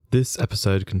This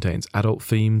episode contains adult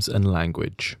themes and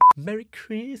language. Merry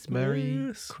Christmas.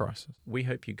 Merry Christmas. We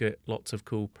hope you get lots of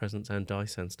cool presents and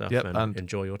dice and stuff and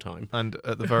enjoy your time. And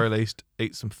at the very least,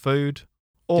 eat some food.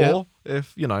 Or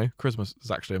if, Christmas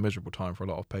is actually a miserable time for a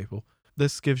lot of people,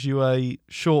 this gives you a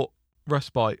short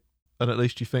respite and at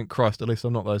least you think, Christ, at least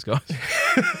I'm not those guys.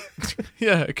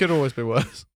 Yeah, it could always be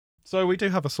worse. So we do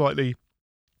have a slightly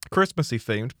Christmassy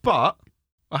themed, but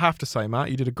I have to say,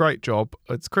 Matt, you did a great job.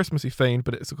 It's Christmassy themed,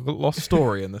 but it's a lost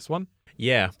story in this one.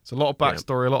 Yeah. It's a lot of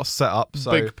backstory, a lot of setup.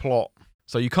 So, big plot.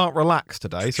 So you can't relax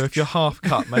today. So if you're half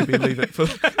cut, maybe leave it for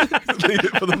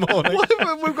the morning.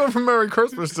 We've gone from Merry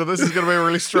Christmas to this is going to be a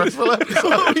really stressful episode.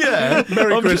 Oh, yeah.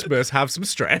 Merry Christmas. Have some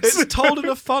stress. It's told in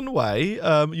a fun way.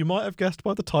 You might have guessed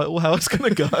by the title how it's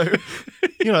going to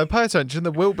go. Pay attention.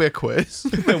 There will be a quiz.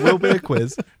 There will be a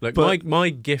quiz. Look,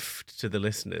 my gift to the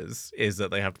listeners is that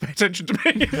they have to pay attention to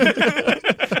me.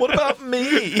 What about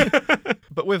me?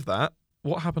 But with that,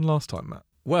 what happened last time, Matt?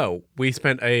 Well, we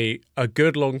spent a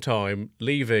good long time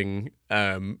leaving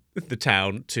the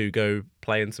town to go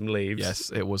play in some leaves.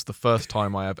 Yes, it was the first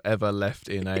time I have ever left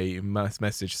in a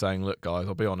message saying, look, guys,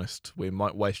 I'll be honest, we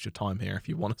might waste your time here. If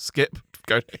you want to skip,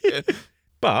 go here.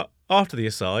 But after the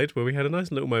aside, where we had a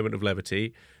nice little moment of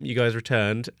levity, you guys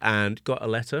returned and got a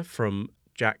letter from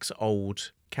Jack's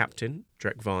old captain,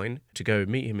 Drek Vine, to go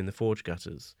meet him in the Forge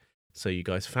Gutters. So you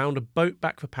guys found a boat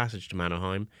back for passage to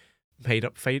Manaheim, made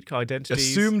up fake identities.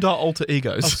 Assumed our alter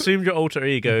egos. Assumed your alter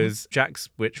egos. Jack's,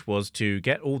 which was to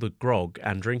get all the grog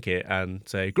and drink it and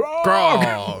say, Grog!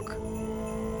 Grog!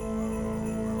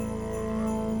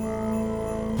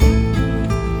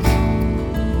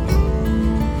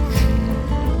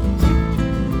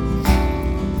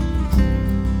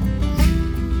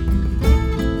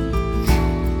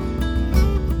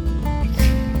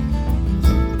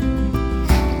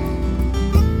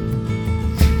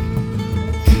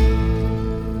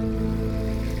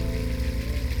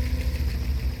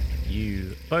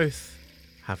 Both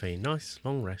have a nice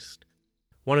long rest.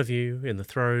 One of you in the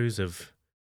throes of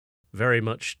very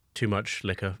much too much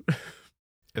liquor.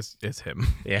 It's him.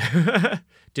 Yeah.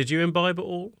 Did you imbibe it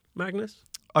all, Magnus?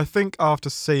 I think after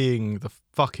seeing the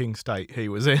fucking state he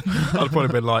was in, I'd probably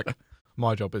been like,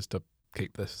 my job is to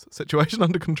keep this situation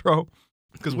under control.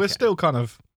 Because we're still kind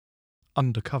of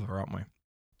undercover, aren't we?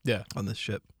 Yeah. On this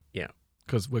ship. Yeah.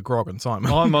 Because we're Grog and Simon.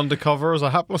 I'm undercover as a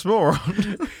hapless moron.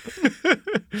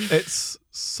 It's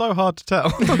so hard to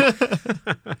tell.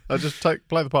 I just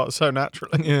play the part so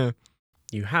naturally. Yeah.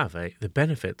 You have the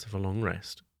benefits of a long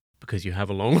rest because you have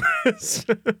a long rest.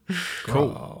 Cool.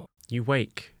 Oh. You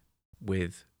wake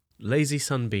with lazy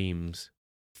sunbeams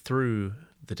through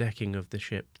the decking of the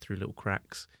ship, through little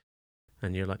cracks,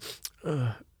 and you're like,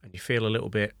 ugh, and you feel a little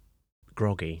bit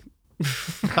groggy.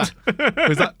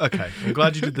 Was that okay? I'm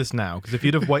glad you did this now, because if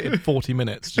you'd have waited 40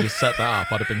 minutes to just set that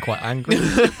up, I'd have been quite angry.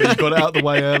 But you got it out of the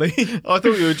way early. I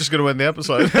thought you were just going to end the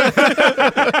episode.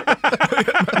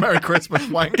 Merry Christmas,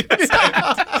 wank.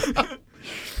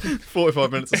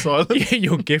 45 minutes of silence.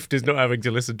 Your gift is not having to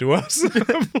listen to us.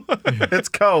 It's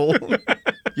Cole.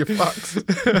 You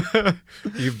fucks.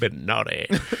 You've been naughty.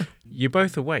 You're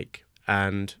both awake,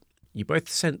 and you both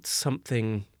sense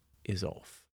something is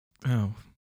off. Oh.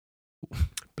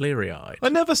 Bleary-eyed. I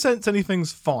never sense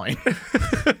anything's fine.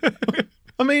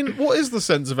 I mean, what is the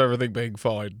sense of everything being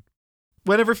fine?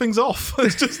 When everything's off.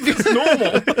 It's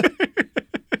normal.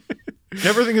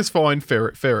 Everything is fine, fear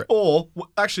it. Or,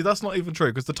 actually, that's not even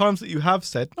true, because the times that you have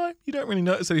said, no, you don't really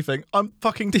notice anything, I'm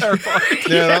fucking terrified.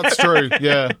 Yeah, that's true,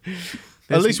 yeah.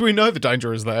 At least we know the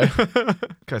danger is there.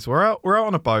 Okay, so we're out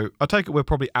on a boat. I take it we're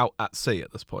probably out at sea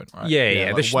at this point, right?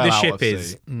 Yeah. Like The ship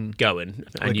is going,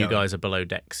 and you going. guys are below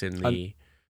decks in the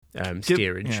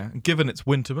steerage. Given it's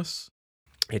wintermas,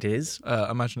 It is.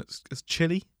 imagine it's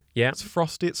chilly, Yeah. it's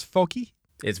frosty, it's foggy.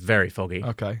 It's very foggy.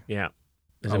 Okay. Yeah.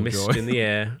 There's Oh, a mist joy. in the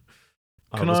air.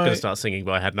 I Can was I- going to start singing,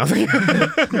 but I had nothing.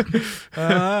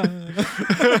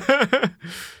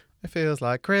 It feels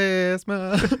like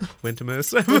Christmas.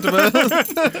 Wintermas.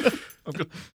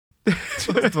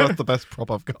 That's the best prop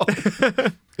I've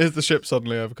got. Is the ship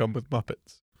suddenly overcome with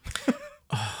Muppets?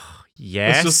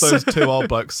 Yes. It's just those two old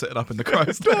blokes sitting up in the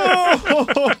crow's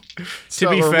nest. To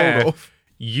be fair,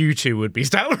 you two would be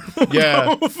Statler.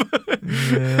 Yeah.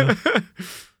 Yeah.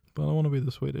 But I want to be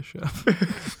the Swedish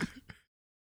chef.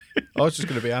 I was just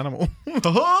going to be animal.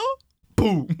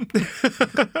 Boom.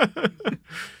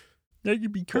 No,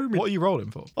 you'd be Kermit. What are you rolling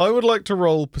for? I would like to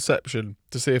roll perception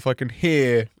to see if I can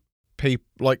hear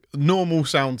like normal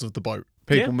sounds of the boat.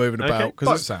 people moving okay. about. Boat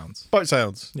Because sounds. boat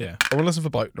sounds. Yeah. I want to listen for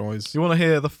boat noise. You want to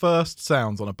hear the first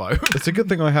sounds on a boat. It's a good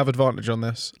thing I have advantage on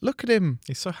this. Look at him.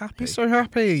 He's so happy. He's so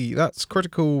happy. That's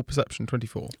critical perception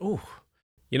 24. Oh,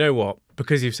 you know what?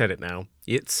 Because you've said it now,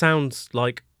 it sounds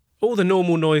like all the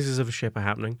normal noises of a ship are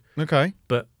happening, Okay.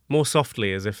 but more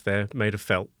softly as if they're made of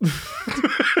felt.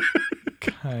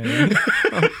 Okay.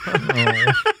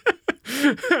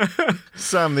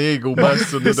 Sam the Eagle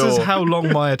bursts in the This door. is how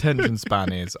long my attention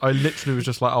span is. I literally was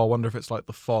just like, oh, I wonder if it's like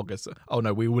the fog. Oh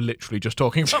no, we were literally just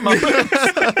talking about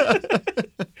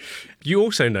Muppets. You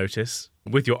also notice,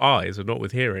 with your eyes and not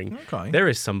with hearing, Okay. there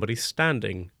is somebody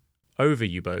standing over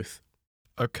you both.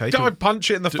 Okay. Don't I punch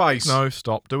it in the face? No,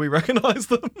 stop. Do we recognise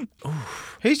them?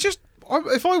 He's just...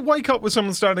 if I wake up with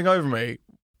someone standing over me,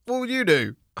 what would you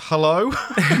do? Hello?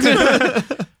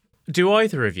 Do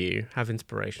either of you have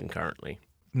inspiration currently?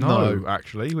 No,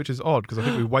 actually, which is odd because I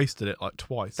think we wasted it like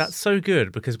twice. That's so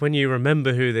good, because when you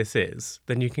remember who this is,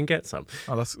 then you can get some.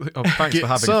 thanks Get for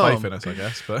having some. faith in us, I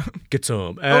guess. But Get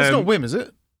some. Oh, it's not Wim, is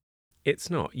it? It's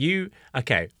not.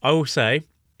 Okay, I will say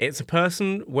it's a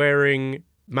person wearing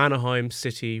Manaheim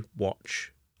City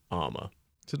Watch armour.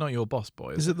 it's not your boss,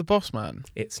 boy. Is it the boss man?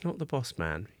 It's not the boss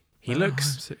man. He Manaheim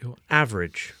looks City Watch.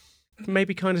 average.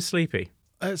 Maybe kind of sleepy.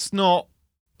 It's not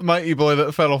the matey boy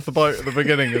that fell off the boat at the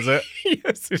beginning, is it?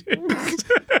 Yes, it is.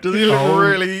 Does he look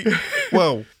really...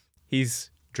 Well, He's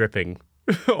dripping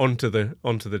onto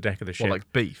the deck of the ship. Well,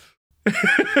 like beef.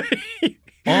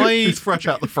 I... He's fresh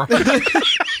out the front.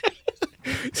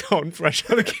 It's hot and fresh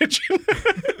out of the kitchen.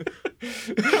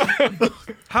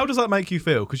 How does that make you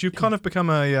feel? Because you've kind of become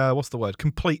a what's the word?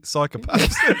 Complete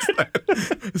psychopath since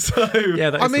then. So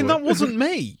Yeah, I mean, that wasn't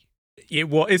me.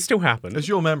 it still happened. it's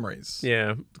your memories.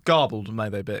 Yeah. Garbled may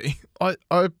they be. I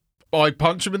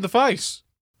punch him in the face.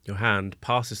 Your hand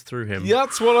passes through him. Yeah,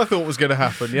 that's what I thought was going to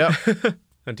happen, yeah.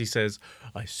 And he says,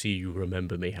 I see you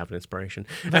remember me, have an inspiration.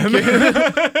 Well,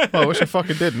 I wish I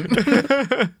fucking didn't.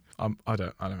 I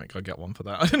don't think I get one for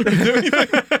that. I didn't really do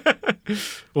anything.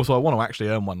 Also, I want to actually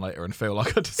earn one later and feel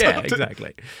like I deserved Yeah, it.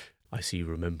 exactly. I see you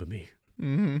remember me.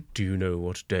 Mm-hmm. Do you know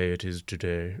what day it is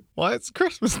today? Why, it's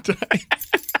Christmas Day.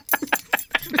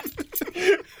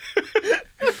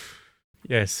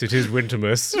 Yes, it is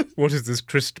Wintermas. What is this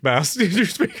Christmas did you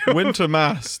speak of? Winter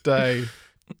Mass Day.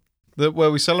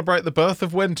 Where we celebrate the birth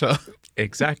of winter.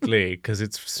 Exactly, because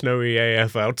it's snowy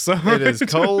AF outside. It is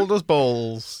cold as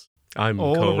balls. I'm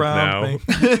All cold now. around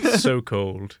So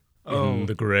cold. In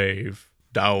the grave.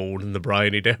 Down in the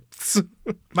briny depths.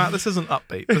 Matt, this isn't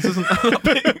upbeat. This isn't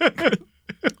upbeat.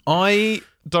 I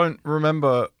don't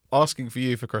remember asking for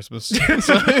you for Christmas. So,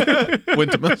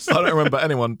 Wintermas. I don't remember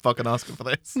anyone fucking asking for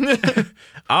this.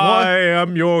 I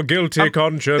am your guilty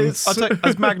conscience.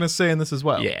 Is Magnus seeing this as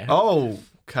well? Yeah. Oh,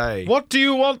 okay. What do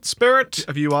you want, spirit?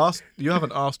 Have you asked? You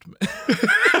haven't asked me.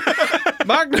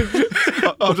 Magnus.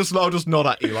 I'll just nod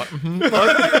at you like.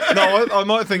 I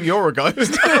might think you're a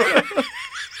ghost.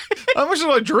 How much did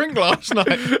I drink last night?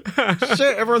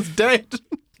 Shit, everyone's dead.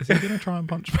 Is he going to try and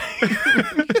punch me?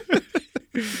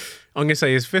 I'm going to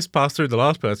say his fist passed through the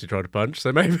last person he tried to punch,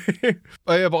 so maybe.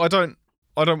 Oh yeah, but I don't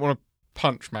want to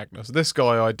punch Magnus. This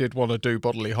guy I did want to do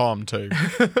bodily harm to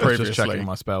previously. Just checking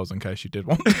my spells in case you did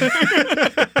want.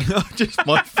 Just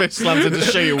my fist lands into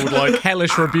shield like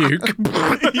Hellish rebuke.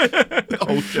 The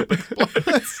whole ship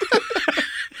explodes.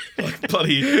 Like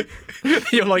bloody.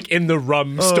 You're like in the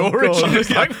rum storage. God. And it's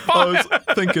like, I was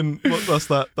thinking, what's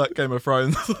that Game of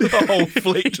Thrones? The whole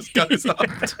fleet just goes up.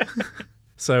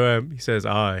 So he says,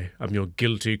 I am your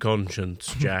guilty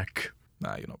conscience, Jack.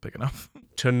 Nah, you're not big enough.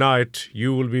 Tonight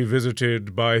you will be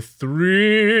visited by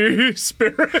 3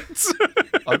 spirits.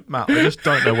 Matt, I just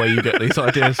don't know where you get these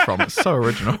ideas from. It's so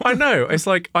original. I know. It's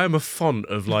like I'm a font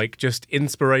of like just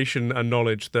inspiration and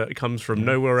knowledge that comes from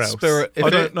nowhere else. spirit. I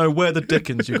don't know where the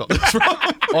Dickens you got this from.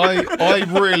 I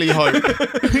really hope.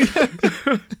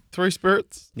 3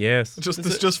 spirits? Yes.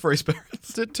 It's just 3 spirits.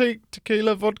 Is it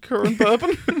tequila, vodka, and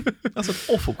bourbon? That's an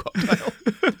awful cocktail.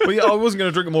 But yeah, I wasn't going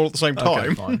to drink them all at the same Okay,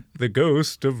 time. fine. The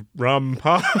ghost of rum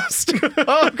past.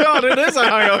 Oh god, it is a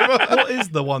hangover. What is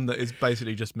the one that is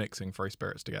basically just mixing 3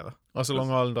 spirits together? That's a Long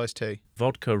Island iced tea.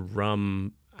 Vodka,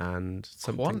 rum, and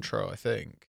something. Cointreau, I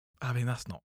think. I mean, it's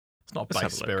not a Let's base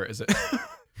have a look. spirit, is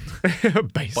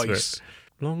it? Base. Base.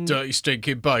 Long Dirty,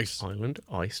 stinking base. Island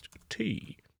iced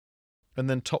tea. And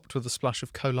then topped with a splash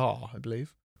of cola, I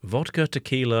believe. Vodka,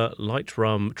 tequila, light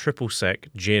rum, triple sec,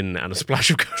 gin, and a splash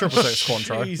of cola. Triple six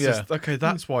Cointreau. Jesus. Yeah. Okay,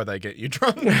 that's why they get you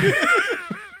drunk.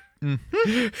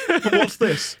 What's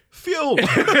this? Fuel.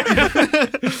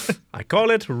 I call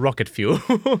it rocket fuel.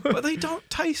 But they don't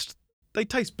taste they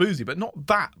taste boozy, but not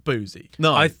that boozy.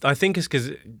 No. I think it's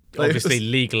because obviously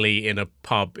legally in a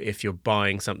pub, if you're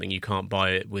buying something, you can't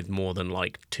buy it with more than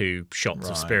like 2 shots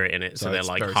of Right. spirit in it. So So they're it's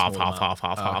like very half small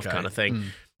amount. Okay. kind of thing.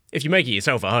 If you make it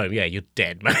yourself at home, yeah, you're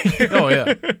dead, mate. Oh,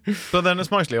 yeah. But then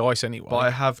it's mostly ice anyway. But I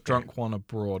have drunk one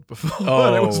abroad before. Oh,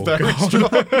 and it was very strong.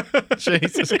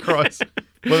 Jesus Christ.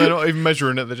 Well, they're not even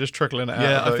measuring it, they're just trickling it out.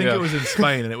 Yeah, I think it was in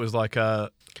Spain, and it was like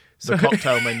the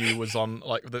cocktail menu was on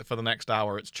like for the next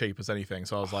hour. It's cheap as anything,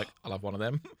 so I was like, I'll have one of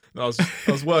them. And I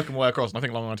was working my way across, and I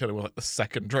think Long Island was like the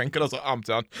second drink, and I was like, I'm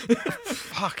done.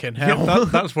 Fucking Yeah, hell.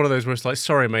 that's one of those where it's like,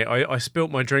 sorry, mate, I spilt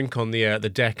my drink on the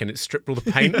deck and it stripped all the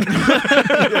paint.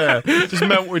 Yeah, just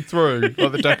melted through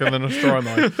like the deck of the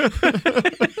Nostromo.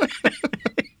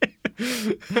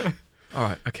 All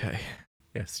right, okay.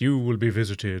 Yes, you will be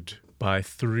visited by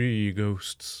 3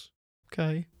 ghosts.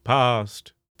 Okay.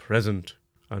 Past, present,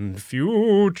 and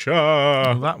future.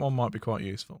 Well, that one might be quite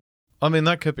useful. I mean,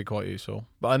 that could be quite useful.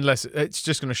 But unless it's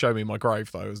just going to show me my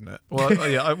grave, though, isn't it? Well,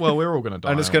 yeah. Well, we're all going to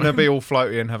die, And it's going to be all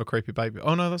floaty and have a creepy baby.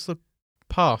 Oh, no, that's the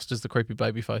past is the creepy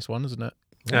baby face one, isn't it?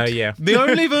 Yeah. The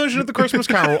only version of the Christmas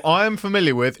Carol I am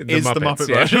familiar with is the Muppet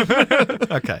yeah. version.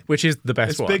 Okay. Which is the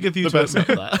best It's one. big of you The to best.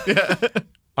 admit that. Yeah.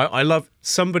 I love,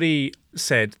 somebody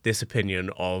said this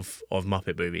opinion of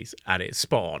Muppet movies, and it's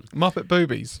spot on. Muppet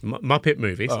boobies. Muppet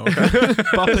movies. Oh, okay.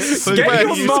 Muppet Get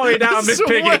Boobies. your mind out of this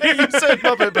Swear piggy. you said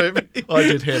Muppet boobies. I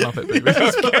did hear Muppet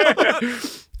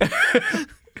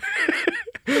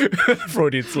Boobies.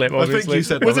 Freudian slip, I obviously. think you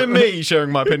said Was it me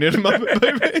sharing my opinion of Muppet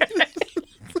boobies?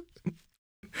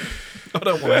 I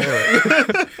don't want to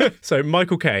hear it. So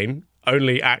Michael Caine,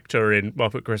 only actor in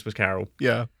Muppet Christmas Carol,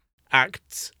 Yeah.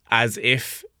 acts as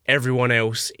if everyone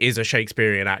else is a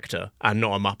Shakespearean actor and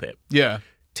not a Muppet. Yeah.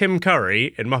 Tim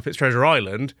Curry in Muppets Treasure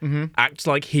Island acts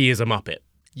like he is a Muppet.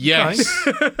 Yes.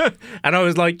 And I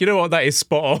was like, you know what, that is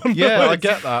spot on. Yeah, I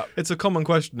get that. It's a common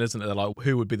question, isn't it? Like,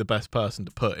 who would be the best person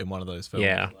to put in one of those films?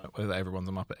 Yeah. Like, whether everyone's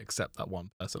a Muppet except that one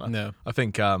person. No. I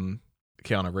think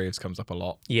Keanu Reeves comes up a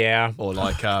lot. Yeah. Or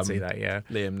like See that, yeah.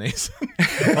 Liam Neeson.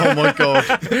 Oh my god.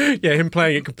 Yeah, him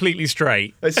playing it completely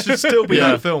straight. It should still be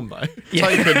Yeah. that film, though.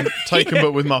 Taken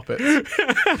but with Muppets.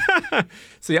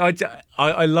 See,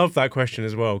 I love that question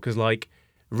as well, because like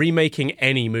remaking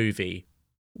any movie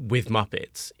with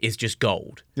Muppets is just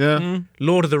gold. Yeah.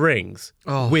 Lord of the Rings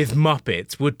Oh. with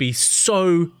Muppets would be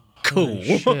so cool.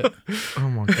 Oh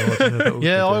my god.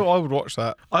 Yeah, I would watch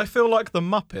that. I feel like the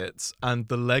Muppets and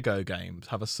the Lego games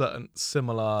have a certain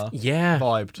similar Yeah.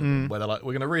 vibe to them, where they're like,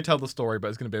 we're going to retell the story, but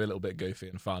it's going to be a little bit goofy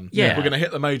and fun. Yeah. We're going to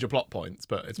hit the major plot points,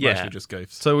 but it's Yeah. mostly just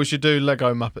goofs. So we should do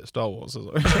Lego Muppet Star Wars. As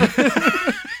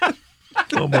well.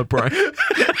 Oh, my brain.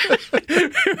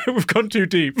 We've gone too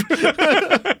deep.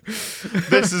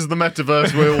 This is the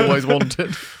metaverse we always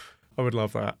wanted. I would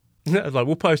love that. Like,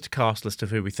 we'll post a cast list of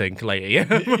who we think later, yeah?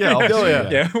 Yeah, obviously, Oh, yeah.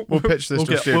 Yeah. We'll pitch this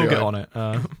to a studio. We'll get on it.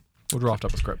 We'll draft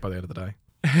up a script by the end of the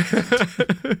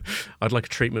day. I'd like a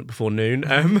treatment before noon.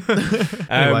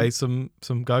 Anyway, some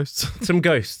ghosts. Some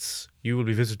ghosts. You will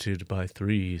be visited by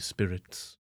 3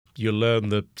 spirits. You'll learn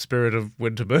the spirit of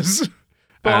Wintermas.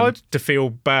 And to feel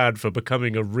bad for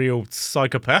becoming a real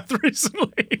psychopath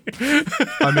recently.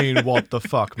 I mean, what the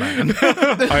fuck, man?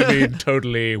 I mean,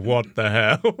 totally, what the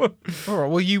hell? All right,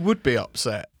 well, you would be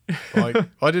upset. Like,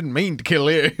 I didn't mean to kill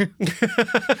you.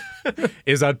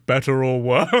 Is that better or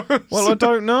worse? Well, I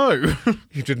don't know.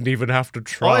 You didn't even have to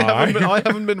try. I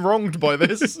haven't been wronged by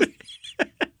this.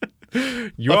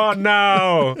 You are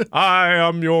now. I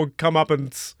am your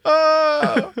comeuppance.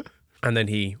 Ah! And then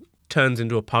he turns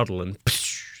into a puddle and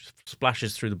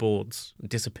splashes through the boards and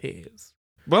disappears.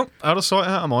 Well, out of sight,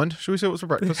 out of mind. Shall we see what's for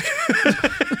breakfast?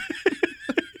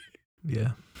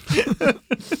 Yeah. Yeah.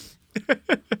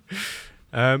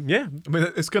 I mean,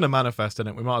 it's going to manifest in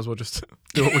it. We might as well just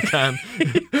do what we can.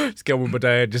 Just get on with my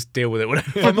day and just deal with it.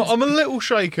 Whatever. I'm a little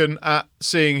shaken at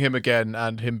seeing him again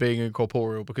and him being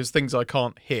incorporeal because things I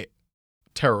can't hit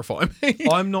terrify me.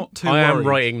 I'm not too I worried. am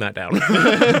writing that down.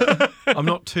 I'm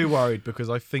not too worried because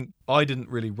I think I didn't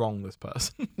really wrong this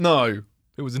person. No.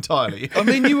 It was entirely you. I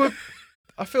mean,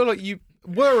 I feel like you,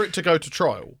 were it to go to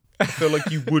trial, I feel like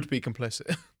you would be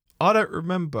complicit. I don't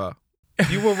remember.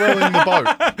 You were rowing the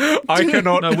boat. I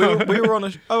cannot. No, we were on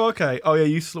a. Oh, okay. Oh,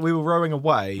 yeah. We were rowing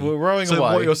away. We were rowing so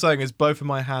away. what you're saying is both of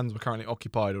my hands were currently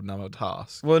occupied on another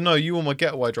task. Well, no, you were my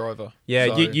getaway driver. Yeah,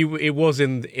 so- you. It was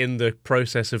in the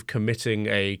process of committing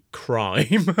a crime.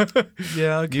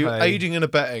 Yeah. Okay. You aiding and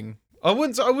abetting I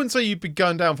wouldn't say you'd be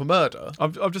going down for murder.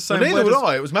 I'm just saying. Neither would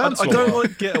I. It was I manslaughter. don't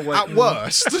like getaway. At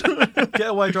worst.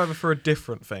 Getaway driver for a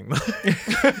different thing.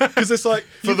 Because it's like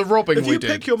For the robbing if we you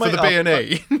did. pick your For mate the up,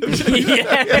 B&E.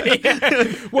 Yeah.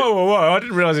 Whoa! I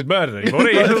didn't realise he'd murdered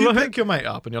anybody. Like, if you pick your mate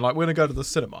up and you're like, we're going to go to the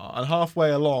cinema, and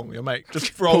halfway along, your mate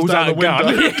just rolls Pulls down out the a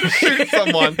window, gun. shoots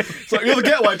someone. It's like, you're the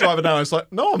getaway driver now. It's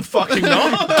like, no, I'm fucking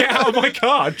not. Get out of my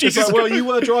car! It's Jesus like, well, you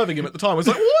were driving him at the time. It's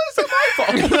like, what is it my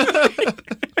fault?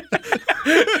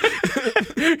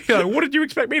 You're like, what did you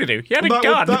expect me to do? He had a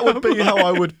gun. That would be how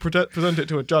I would present it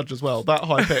to a judge as well. That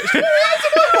high pitched. What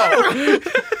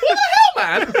the hell,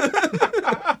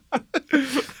 man?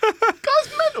 Guy's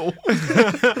mental.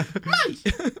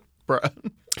 Bruh.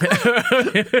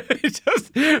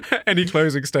 Any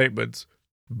closing statements?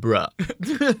 Bruh.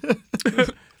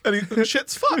 And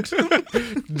shit's fucked.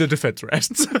 The defence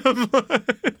rests.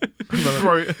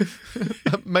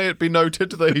 May it be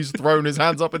noted that he's thrown his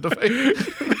hands up in defeat.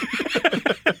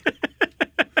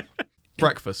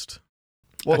 Breakfast.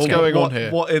 What's going on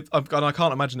here? And I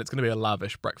can't imagine it's going to be a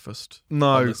lavish breakfast on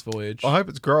No. this voyage. I hope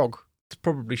it's grog. It's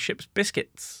probably ship's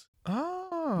biscuits.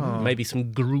 Oh. Maybe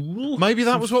some gruel. Maybe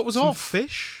that was what was Some off.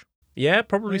 fish. Yeah,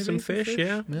 probably Maybe some some fish, fish,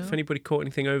 yeah. yeah. If anybody caught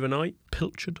anything overnight.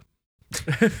 Pilchard.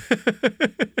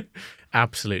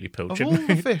 Absolutely Of pilchard. all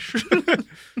the fish.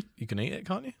 You can eat it,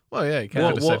 can't you? Well, yeah, you can.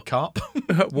 Could have said carp.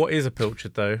 What is a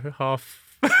pilchard, though?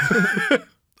 Half...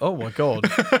 Oh, my God.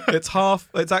 It's half.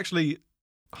 It's actually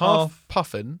Half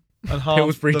puffin. and half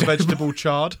Pillsbury the Doughnuts. vegetable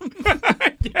chard.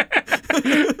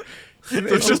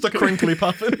 It's just a crinkly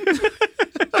puffin.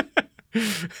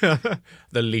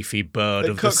 The leafy bird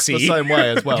It of the cooks sea. the same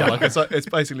way as well. Like it's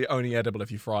basically only edible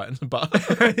if you fry it in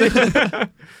butter.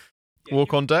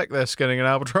 Walk on deck, they're skinning an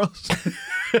albatross.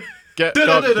 Go.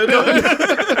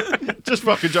 Just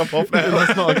fucking jump off now.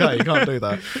 That's not okay. You can't do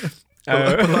that.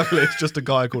 Uh, But luckily, it's just a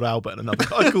guy called Albert and another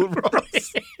guy called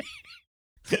Ross.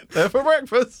 They're for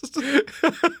breakfast.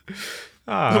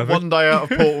 One day out of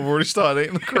port, we've already started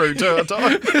eating the crew two at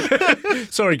a time.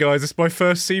 Sorry, guys, it's my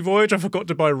first sea voyage. I forgot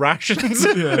to buy rations.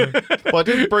 Yeah. Well, I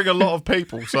didn't bring a lot of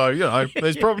people, so, you know,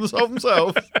 these problems solve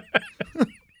themselves.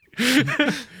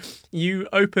 You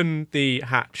open the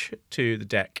hatch to the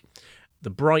deck. The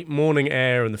bright morning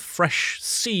air and the fresh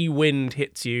sea wind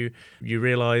hits you. You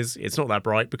realise it's not that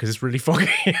bright because it's really foggy.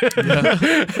 You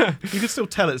can still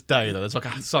tell it's day though. There's like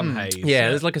a sun haze. Yeah,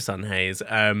 there's like a sun haze.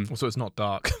 So it's not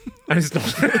dark. And it's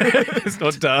not it's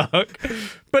not dark,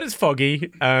 but it's foggy.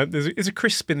 There's a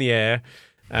crisp in the air.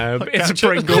 It's a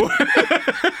ketchup. Pringle.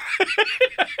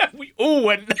 We all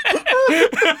went there.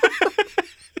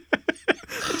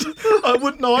 I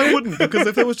wouldn't, because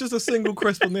if there was just a single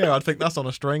crisp in the air, I'd think that's on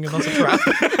a string and that's a trap.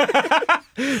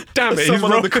 Damn it,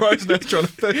 Someone on the he's, crow's nest trying to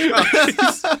fish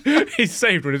us. he's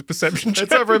saved with his perception check.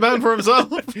 It's every man for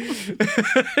himself.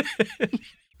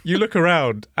 You look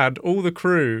around and all the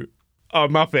crew are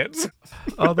Muppets.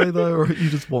 Are they though, or you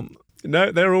just want?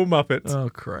 No, they're all Muppets. Oh,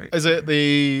 great. Is it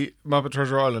the Muppet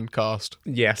Treasure Island cast?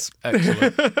 Yes.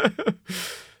 Excellent.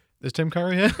 Is Tim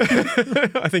Curry here?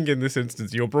 I think in this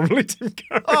instance you're probably Tim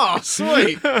Curry. Oh,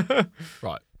 sweet.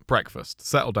 Right, breakfast.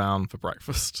 Settle down for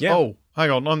breakfast. Yeah. Oh, hang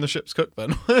on. I'm the ship's cook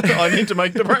then. I need to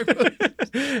make the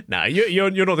breakfast. No,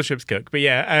 you're not the ship's cook, but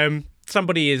yeah,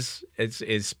 somebody is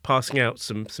passing out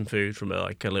some food from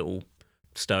a little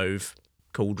stove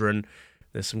cauldron.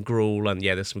 There's some gruel and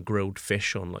there's some grilled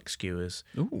fish on like skewers.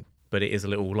 Ooh. But it is a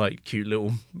little like cute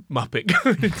little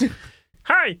Muppet.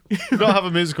 Hi, We've got to have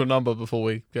a musical number before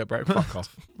we get breakfast. Fuck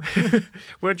off.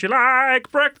 would you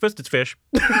like breakfast? It's fish.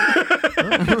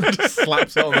 Just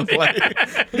slaps it on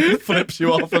the plate, flips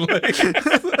you off and leaves.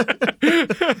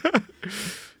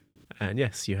 And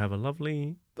yes, you have a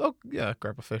lovely. Oh, yeah,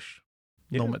 grab a fish.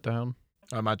 Yeah. Nom it down.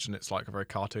 I imagine it's like a very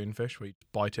cartoon fish where you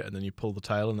bite it and then you pull the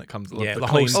tail and it comes. The clean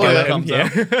whole skeleton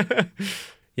skeleton. comes out.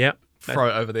 Yeah. Throw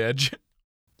it over the edge.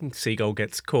 Seagull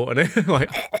gets caught in it. Like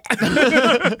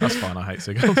That's fine. I hate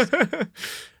seagulls.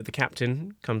 the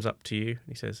captain comes up to you and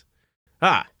he says,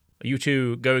 "Ah, are you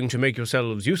two going to make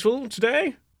yourselves useful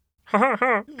today?" Ha ha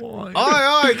ha. Why?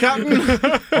 Aye,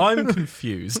 Captain. I'm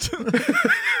confused.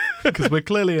 Because we're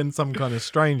clearly in some kind of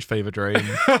strange fever dream,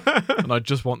 and I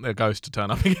just want the ghost to turn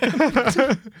up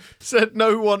again. Said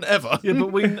no one ever. Yeah,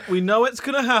 but we know it's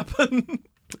going to happen.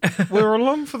 We're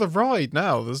along for the ride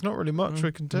now. There's not really much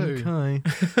we can do.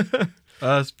 Okay.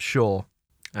 Sure.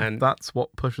 And That's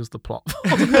what pushes the plot.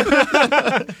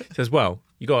 says, "Well,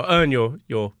 you got to earn your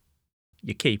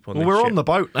keep on Well, this we're ship." on the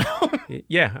boat now.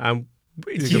 Yeah,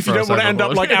 if can you throw don't us want to end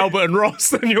up overboard. like Albert and Ross,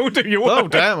 then you'll do your Oh,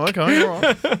 work. damn. Okay, all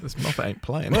right. This Muppet ain't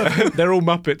playing. They're all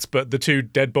Muppets, but the two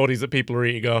dead bodies that people are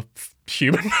eating are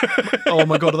human. Oh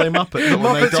my god, are they Muppets? And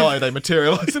when they die, they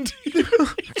materialise into you.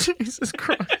 Jesus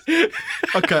Christ.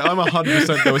 Okay, I'm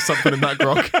 100% there was something in that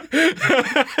grog.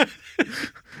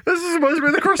 This is supposed to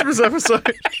be the Christmas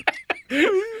episode.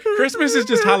 Christmas is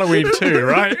just Halloween too,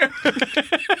 right?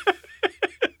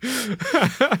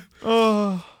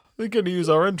 Oh, we're going to use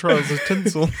our entrails as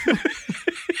tinsel.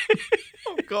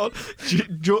 Oh god,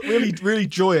 really, really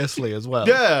joyously as well.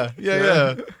 Yeah.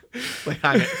 They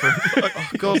hang it from. Oh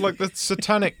god, like the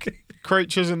satanic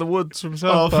creatures in the woods from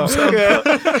South from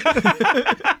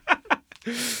Park.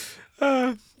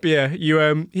 But yeah,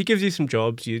 he gives you some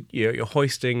jobs. You're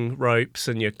hoisting ropes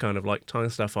and you're kind of like tying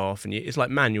stuff off, and it's like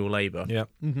manual labour. Yeah.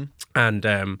 Mm-hmm.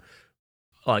 And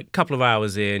like a couple of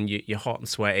hours in, you're hot and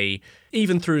sweaty.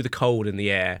 Even through the cold in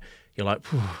the air, you're like,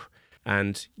 phew,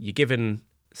 and you're given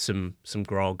some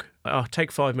grog. Oh,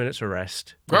 take 5 minutes of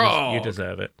rest. Grog! You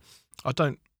deserve it. I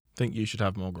don't think you should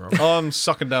have more grog. I'm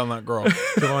sucking down that grog.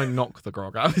 Can I knock the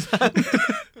grog out of his hand?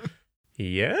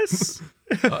 Yes.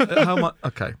 How much?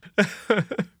 Okay.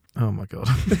 Oh my god.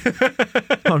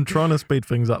 I'm trying to speed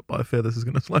things up, but I fear this is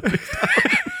going to slow things down.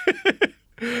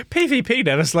 PvP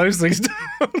never slows things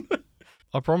down.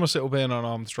 I promise it'll be an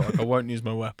unarmed strike. I won't use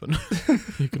my weapon.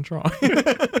 You can try.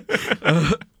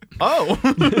 Oh,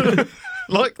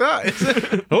 like that, is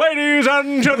it? Ladies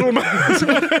and gentlemen.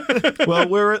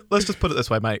 Well, let's just put it this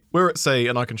way, mate. We're at sea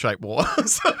and I can shape water.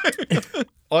 So.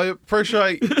 I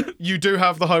appreciate you do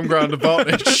have the home ground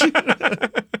advantage.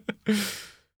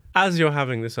 As you're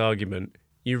having this argument,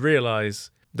 you realise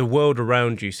the world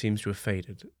around you seems to have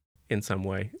faded in some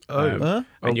way. Oh.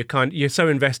 And you're so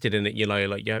invested in it,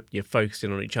 you're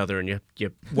focusing on each other and you're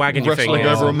wagging your Wrestling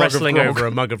fingers, over a mug of wrestling grog. over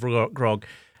a mug of grog,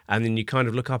 and then you kind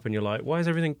of look up and you're like, why is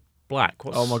everything black?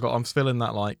 Oh my god, I'm feeling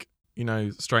that like, you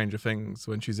know, Stranger Things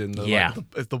when she's in the Yeah.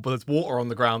 there's water on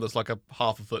the ground that's like a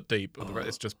half a foot deep.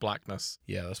 It's just blackness.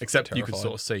 Yeah, that's Except you can terrifying.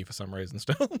 sort of see for some reason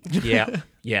still.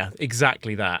 Yeah,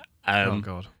 exactly that. Oh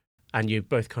god. And you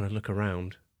both kind of look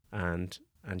around and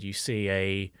you see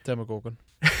a Demogorgon.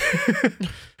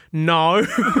 no.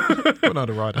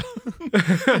 Winona Ryder.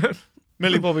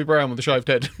 Millie Bobby Brown with a shaved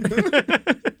head.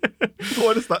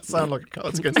 Why does that sound like a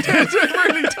Cards Against Humanity?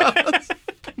 It really does.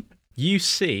 You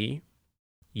see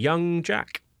young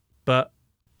Jack, but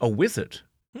a wizard.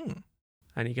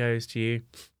 And he goes to you,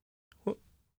 what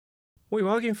are you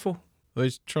arguing for?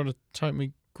 He's trying to take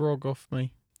me grog off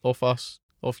me. Off us.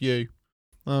 Off you.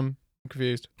 I'm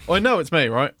confused. I know it's me,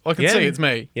 right? I can Yeah. see it's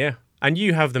me. Yeah. And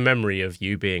you have the memory of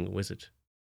you being a wizard.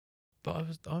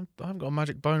 But I haven't got a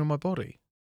magic bone in my body.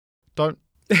 Don't.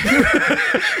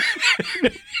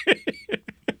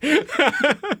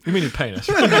 You mean your penis?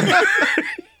 I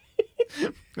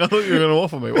thought you were going to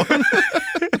offer me one.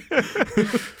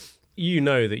 You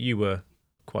know that you were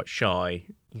quite shy,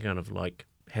 kind of like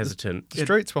hesitant. The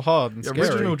streets were hard and The scary.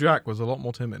 original Jack was a lot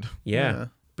more timid. Yeah.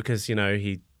 Because,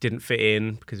 he didn't fit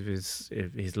in because of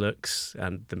his looks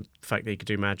and the fact that he could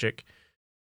do magic.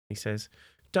 He says,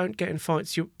 don't get in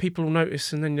fights. People will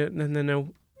notice and then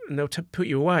they'll put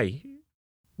you away.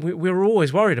 We were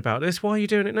always worried about this. Why are you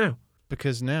doing it now?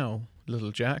 Because now,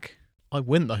 little Jack, I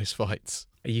win those fights.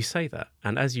 You say that,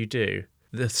 and as you do,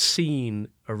 the scene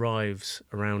arrives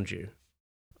around you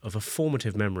of a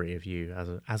formative memory of you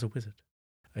as a wizard.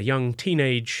 A young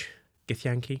teenage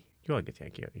Githyanki. You are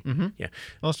Githyanki, aren't you? Mm-hmm. Yeah.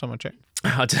 Last time I checked.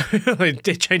 I don't know, it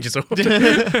did change us all. No,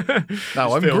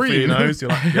 I'm Feel for green. your nose, you're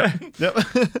like, yeah. Yep.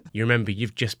 You remember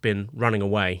you've just been running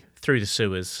away through the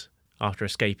sewers after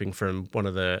escaping from one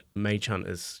of the mage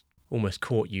hunters. Almost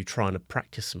caught you trying to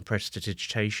practice some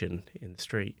prestidigitation in the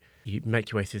street. You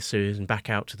make your way through the sewers and back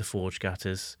out to the forge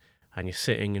gutters, and you're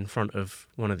sitting in front of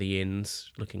one of the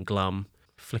inns, looking glum,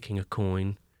 flicking a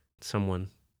coin. Someone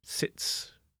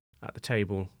sits at the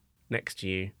table next to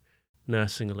you,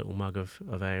 nursing a little mug of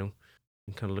ale,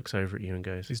 and kind of looks over at you and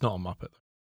goes, He's not a Muppet.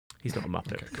 he's not a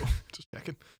Muppet. Okay, cool. Just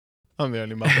checking. I'm the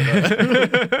only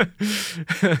Muppet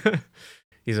there.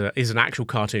 He's an actual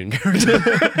cartoon character.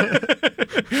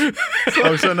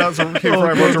 Oh, so now it's a cue Oh,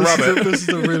 for everyone to God, rabbit. this is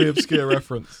a really obscure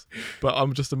reference. But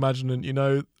I'm just imagining,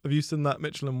 have you seen that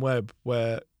Michelin Web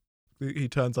where he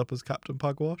turns up as Captain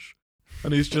Pugwash?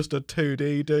 And he's just a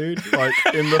 2D dude, like,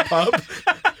 in the pub.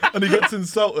 And he gets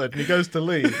insulted and he goes to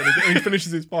leave and he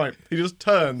finishes his pint. He just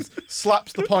turns,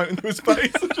 slaps the pint into his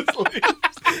face and just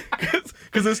leaves.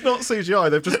 Because it's not CGI.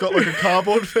 They've just got like a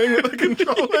cardboard thing that they're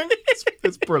controlling.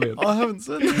 It's brilliant. I haven't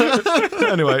seen that.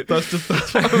 Anyway, that's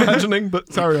what I'm imagining, but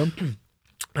carry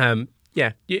on.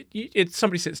 Yeah,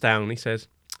 somebody sits down and he says,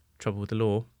 trouble with the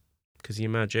law because of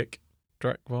your magic.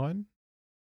 Drakvine?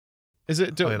 Is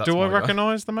it? Do Oh, yeah, that's I my guy.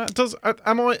 recognise the man?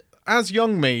 as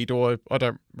young me, I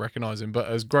don't recognise him, but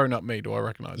as grown-up me, do I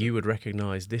recognise him? You would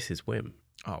recognise this is Wim.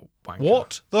 Oh, wanker.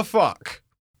 What the fuck?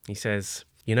 He says,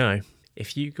 you know,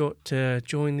 if you got to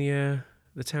join the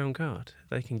town guard,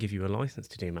 they can give you a licence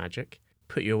to do magic,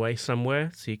 put you away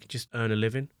somewhere so you can just earn a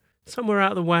living. Somewhere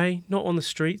out of the way, not on the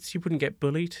streets, you wouldn't get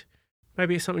bullied.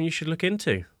 Maybe it's something you should look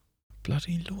into.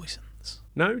 Bloody licence.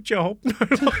 No job, no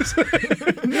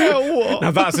licence. No, what?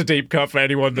 Now that's a deep cut for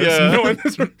anyone that's not in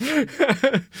this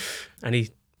room. And he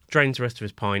drains the rest of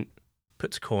his pint,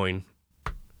 puts a coin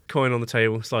on the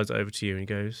table, slides it over to you, and he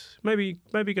goes, maybe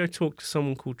go talk to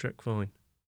someone called Drek Vine.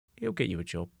 He'll get you a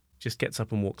job. Just gets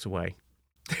up and walks away.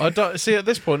 I don't see at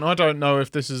this point. I don't know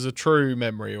if this is a true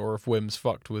memory or if Wim's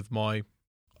fucked with my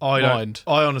mind.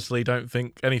 I honestly don't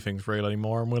think anything's real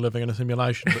anymore, and we're living in a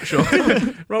simulation. But sure.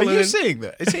 Are you seeing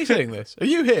this? Is he seeing this? Are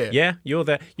you here? Yeah, you're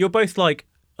there. You're both like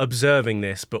observing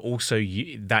this, but also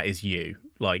that is you.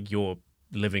 Like you're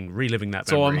reliving that.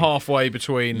 So memory. I'm halfway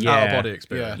between Yeah. Out of body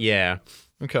experience. Yeah.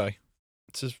 Okay.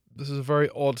 This is a very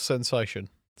odd sensation.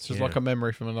 This is Yeah. like a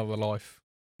memory from another life.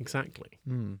 Exactly.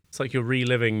 It's like you're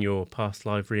reliving your past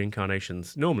life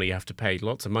reincarnations. Normally, you have to pay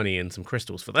lots of money and some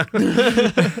crystals for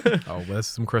that. Oh, there's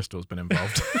some crystals been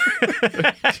involved.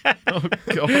 Oh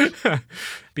god. But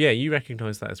yeah, you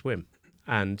recognise that as Wim.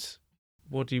 And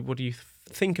what do you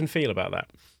think and feel about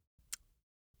that?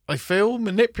 I feel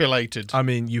manipulated. I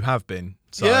mean, you have been,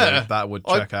 so Yeah. that would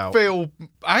check I out. feel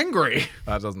angry.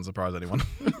 That doesn't surprise anyone.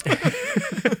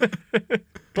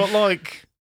 But like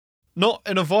not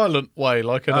in a violent way,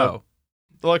 like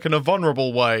in a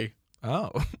vulnerable way.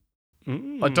 Oh.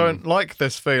 I don't like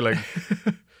this feeling.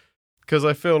 Because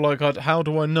I feel like how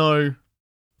do I know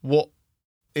what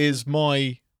is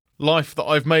my life that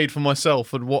I've made for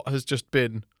myself and what has just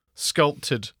been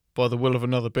sculpted by the will of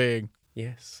another being?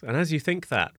 Yes, and as you think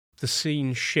that, the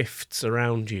scene shifts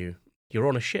around you. You're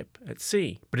on a ship at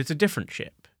sea, but it's a different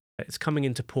ship. It's coming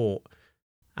into port,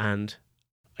 and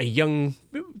a young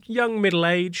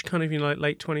middle-aged, kind of like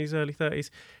late 20s, early 30s,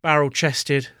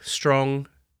 barrel-chested, strong,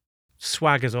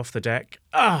 swaggers off the deck.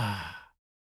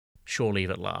 Shore leave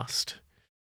at last.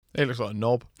 He looks like a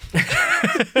knob.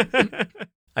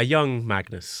 A young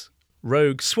Magnus,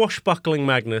 rogue, swashbuckling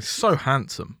Magnus, So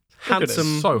handsome.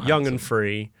 handsome, So young handsome. and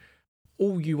free.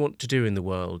 All you want to do in the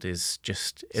world is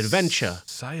just adventure.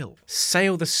 Sail.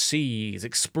 Sail the seas,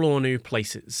 explore new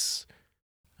places.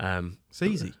 It's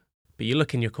easy. But you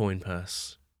look in your coin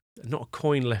purse. Not a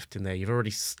coin left in there. You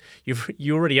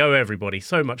already owe everybody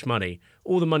so much money.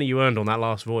 All the money you earned on that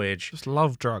last voyage. Just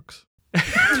love drugs.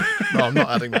 No, I'm not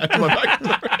adding that to my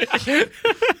Magnus.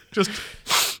 Just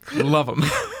love them.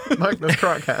 Magnus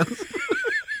crack hands.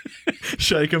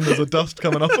 Shake them, there's a dust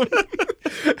coming off them.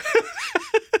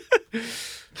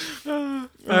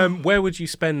 Where would you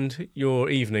spend your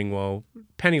evening while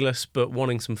penniless but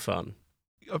wanting some fun?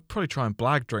 I'd probably try and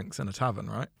blag drinks in a tavern,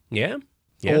 right? Yeah?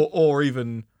 Yeah. Or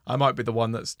even, I might be the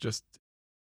one that's just,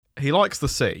 he likes the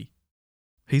sea.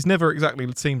 He's never exactly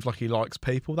seems like he likes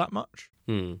people that much.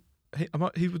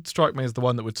 He would strike me as the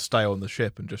one that would stay on the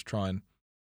ship and just try and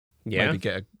maybe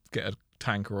get a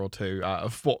tanker or two out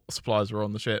of what supplies were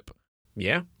on the ship.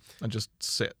 Yeah. And just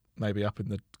sit maybe up in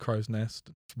the crow's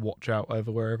nest, watch out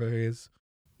over wherever he is.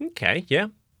 Okay, yeah.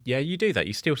 Yeah, you do that.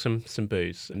 You steal some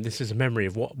booze. And this is a memory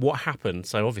of what happened.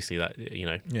 So obviously that,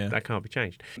 that can't be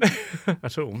changed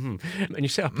at all. And you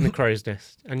sit up in the crow's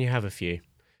nest and you have a few.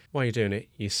 While you're doing it,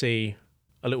 you see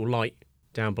a little light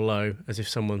down below as if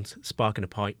someone's sparking a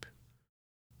pipe.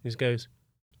 He just goes,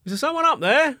 is there someone up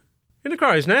there in the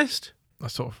crow's nest? I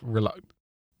sort of reluctant.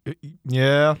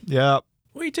 Yeah.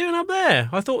 What are you doing up there?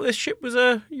 I thought this ship was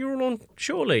you were all on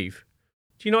shore leave.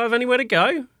 Do you not have anywhere to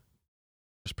go?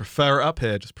 Just prefer it up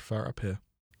here.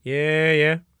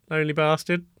 Yeah. Lonely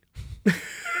bastard.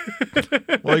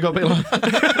 Well, you got to be like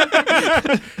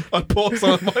I pour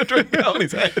some of my drink out on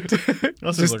his head.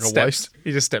 That seems like a waste.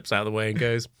 He just steps out of the way and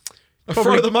goes, I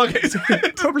throw the mug at his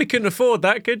head. probably couldn't afford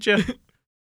that, could you?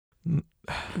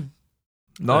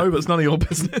 No, but it's none of your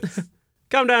business.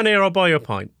 Come down here, I'll buy you a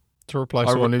pint. To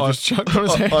replace the one who just chucked on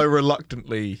his head. I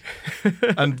reluctantly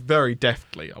and very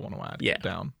deftly, I want to add,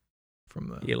 down from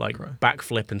the You like crow.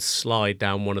 backflip and slide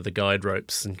down one of the guide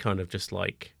ropes and kind of just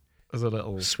like As a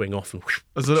little swing off and whoosh.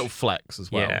 There's a little flex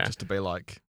as well, Yeah. just to be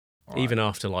like, all right. Even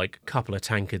after like a couple of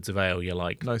tankards of ale, you're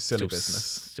like No silly still business.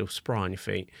 still spry on your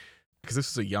feet. Because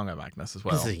this is a younger Magnus as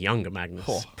well. This is a younger Magnus,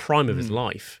 Oh. prime of his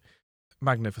life.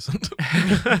 Magnificent.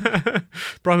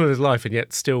 Prime of his life, and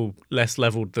yet still less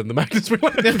leveled than the Magnus we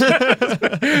lived.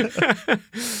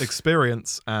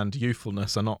 Experience and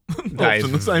youthfulness are not That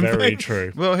often is the same very thing.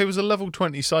 true. Well, he was a level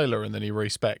 20 sailor and then he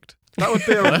respect.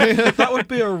 That would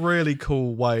be a really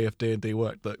cool way if D&D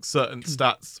worked. That certain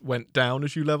stats went down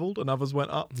as you leveled and others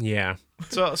went up. Yeah.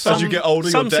 So As you get older,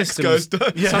 your dex goes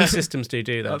down. Some systems do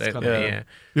that, That's don't kinda- they? yeah.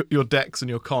 Yeah. Your dex and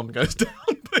your con goes down.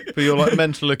 but your like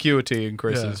mental acuity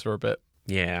increases for a bit.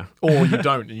 Yeah. Or you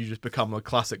don't, and you just become a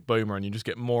classic boomer, and you just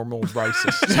get more and more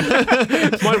racist.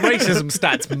 My racism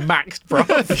stats maxed, bro.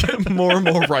 More and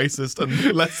more racist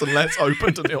and less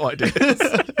open to new ideas.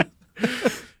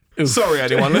 Sorry,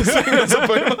 anyone listening. That's a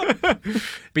boomer.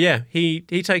 But yeah, he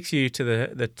takes you to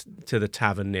the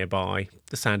tavern nearby,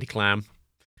 the Sandy Clam.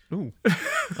 Ooh,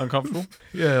 uncomfortable.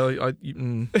 Yeah,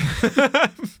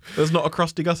 there's not a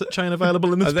crusty gusset chain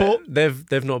available in this port.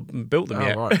 They've not built them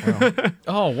yet. Right, wow.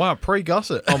 Oh wow,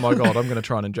 pre-gusset. Oh my god, I'm going to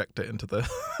try and inject it into the.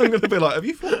 I'm going to be like, have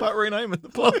you thought about renaming the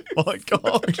place? Oh my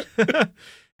god.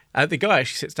 The guy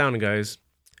actually sits down and goes,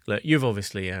 "Look, you've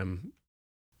obviously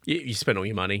you spent all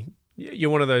your money. You're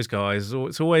one of those guys.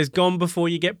 It's always gone before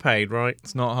you get paid, right?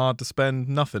 It's not hard to spend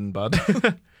nothing, bud.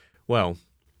 Well,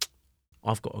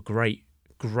 I've got a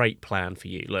great plan for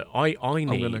you. Look, I need."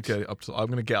 I'm going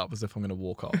to get up as if I'm going to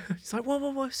walk off. He's like,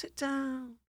 whoa, sit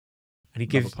down. And he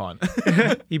Another gives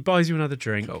pint. he buys you another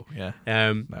drink. Cool. Yeah.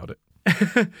 Nailed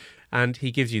it. And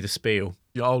he gives you the spiel.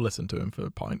 Yeah, I'll listen to him for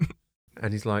a pint.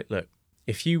 And he's like, look,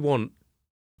 if you want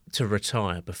to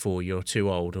retire before you're too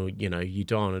old, or you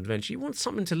die on an adventure, you want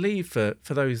something to leave for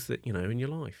those that in your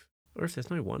life. Or if there's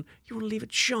no one, you want to leave a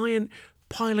giant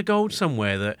pile of gold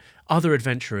somewhere that other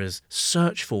adventurers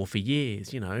search for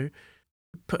years.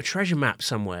 Put a treasure map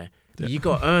somewhere. Yeah. You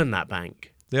got to earn that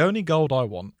bank. The only gold I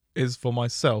want is for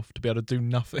myself to be able to do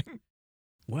nothing.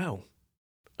 Well,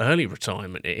 early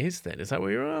retirement it is then. Is that what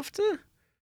you're after? I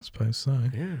suppose so.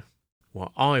 Yeah.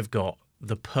 Well, I've got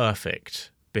the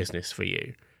perfect business for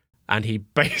you. And he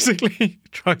basically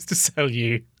tries to sell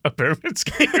you a pyramid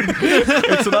scheme.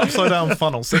 It's an upside-down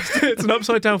funnel system. It's an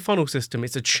upside-down funnel system.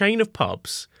 It's a chain of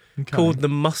pubs called the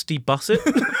Musty Busset.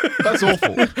 That's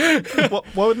awful.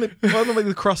 Why wouldn't it make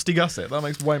the crusty gusset? That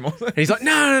makes way more sense. And he's like,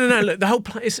 no. Look, the whole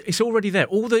place, it's already there.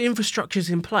 All the infrastructure's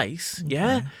in place.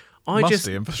 Yeah.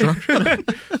 Musty infrastructure.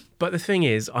 But the thing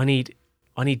is, I need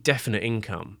definite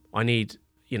income. I need,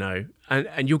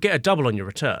 and you'll get a double on your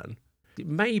return.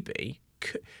 Maybe.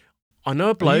 I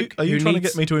know a bloke. Are you who trying needs,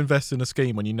 to get me to invest in a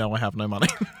scheme when you know I have no money?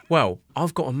 Well,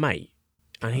 I've got a mate,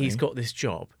 and he's got this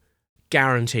job,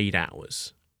 guaranteed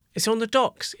hours. It's on the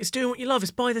docks. It's doing what you love.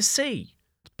 It's by the sea.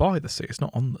 It's by the sea. It's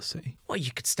not on the sea. Well, you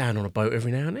could stand on a boat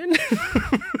every now and then.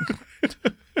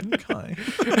 Okay.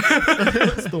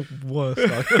 That's the worst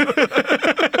idea.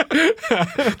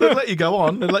 They'll let you go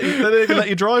on. They're going to let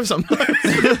you drive sometimes. Would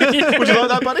you like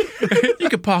that, buddy? You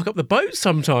could park up the boat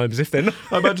sometimes if they're not.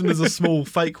 I imagine there's a small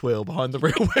fake wheel behind the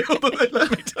real wheel that they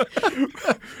let me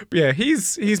do. Yeah,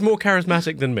 he's more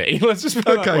charismatic than me. Let's just put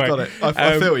it that Okay, way. got it.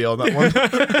 I feel you on that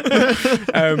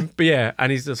one. But yeah,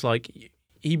 and he's just like,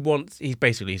 he's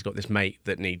got this mate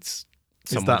that needs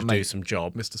someone to do some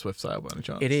job. Mr. Swiftsail, by any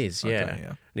chance? It is, yeah. Okay, yeah.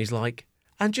 And he's like,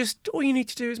 and just all you need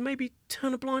to do is maybe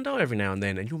turn a blind eye every now and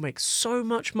then, and you'll make so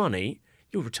much money,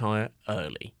 you'll retire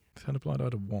early. Turn a blind eye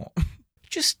to what?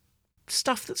 Just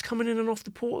stuff that's coming in and off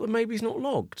the port that maybe is not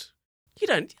logged.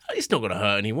 It's not going to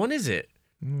hurt anyone, is it?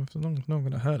 As long as it's not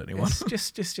going to hurt anyone.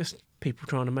 It's just people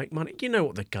trying to make money. You know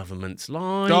what the government's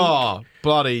like. Oh,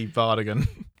 bloody Vardigan.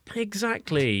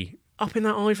 Exactly. Up in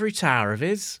that ivory tower of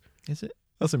his. Is it?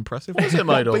 That's impressive. What's it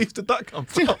made of? What beef did that come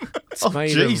from? It's Oh, made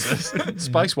Jesus.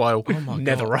 Space whale. Oh my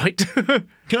god. netherite.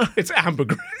 It's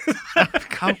ambergris.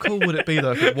 How cool would it be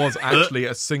though if it was actually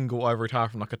a single ivory tower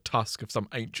from like a tusk of some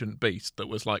ancient beast that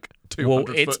was like 200 Well,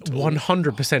 foot it's tall?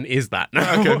 100% is that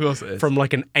now. Okay, of course it is. From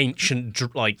like an ancient,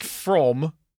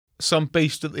 From some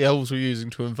beast that the elves were using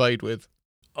to invade with.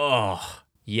 oh,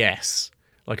 yes.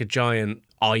 Like a giant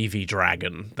ivy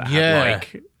dragon that Yeah. had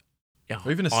like... Or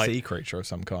even a sea creature of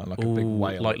some kind, like a big Ooh,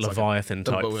 whale. like It's Leviathan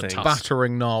but type with a thing. tusk.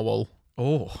 Battering narwhal.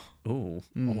 Oh, Ooh,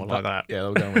 I like that. yeah,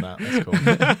 they'll go with that.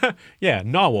 That's cool. Yeah,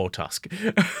 narwhal tusk.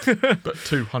 But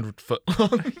 200 foot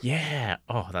long. Yeah.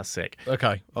 Oh, that's sick.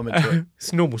 Okay, I'm into it.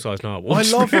 It's normal sized narwhal. I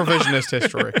love revisionist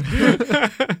history.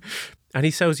 And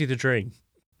he sells you the dream.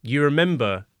 You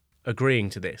remember agreeing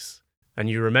to this, and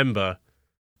you remember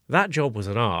that job was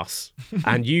an arse,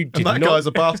 and you did And that not. guy's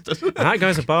a bastard. And that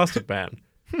guy's a bastard, man.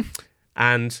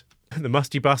 And the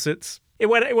Musty Bussets, it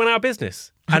went out of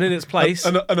business. And in its place,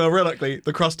 And ironically,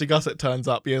 the crusty gusset turns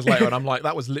up years later, and I'm like,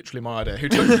 that was literally my idea. Who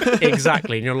took it?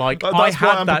 exactly. And you're like, That's I why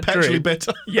had I'm that perpetually dream.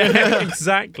 bitter. Yeah,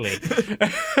 exactly.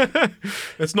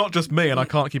 It's not just me, and I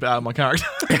can't keep it out of my character.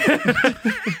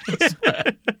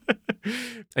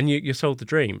 And you sold the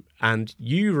dream, and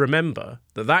you remember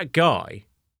that guy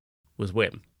was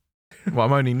Wim. Well,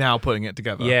 I'm only now putting it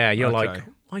together. Yeah, you're Okay.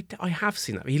 like, I have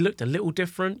seen that. He looked a little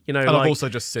different, you know. And like, I've also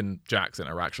just seen Jack's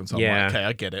interaction, so I'm Yeah. like, okay,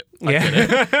 I get it. I get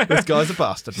it. This guy's a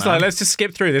bastard, It's man. like, let's just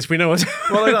skip through this. We know what's.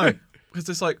 Well, I know. Because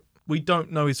it's like, we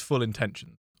don't know his full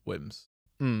intention, Wims.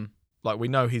 Hmm. Like, we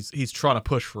know he's trying to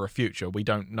push for a future. We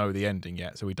don't know the ending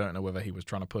yet, so we don't know whether he was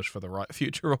trying to push for the right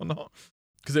future or not.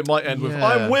 Because it might end with, Yeah.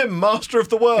 I'm Wim, master of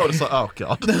the world. It's like, oh,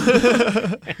 God.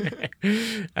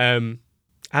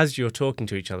 As you're talking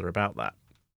to each other about that,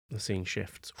 the scene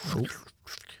shifts.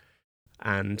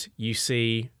 And you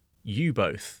see you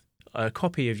both, a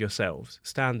copy of yourselves,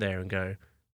 stand there and go,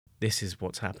 this is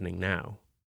what's happening now.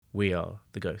 We are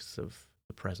the ghosts of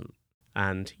the present.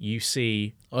 And you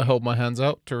see... I hold my hands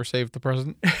out to receive the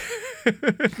present.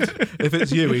 If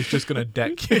it's you, he's just going to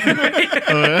deck you.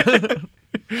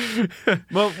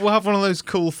 Well, we'll have one of those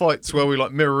cool fights where we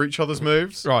like mirror each other's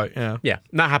moves. Right, yeah. Yeah,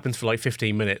 and that happens for like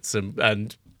 15 minutes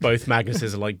and both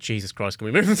Magnuses are like, Jesus Christ, can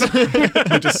we move?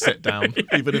 We just sit down,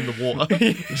 even in the water.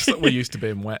 Just like we're used to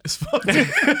being wet. It's fine.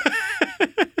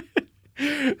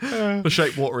 We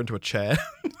shape water into a chair.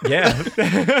 Yeah.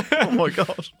 Oh my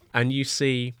god. And you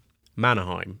see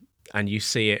Manaheim, and you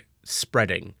see it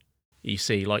spreading. You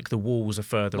see, like, the walls are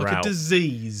further Like out. a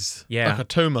disease. Yeah. Like a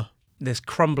tumor. There's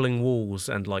crumbling walls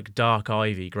and, like, dark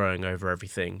ivy growing over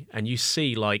everything. And you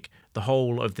see, like, the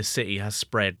whole of the city has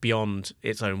spread beyond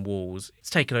its own walls.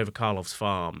 It's taken over Karloff's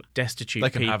farm. Destitute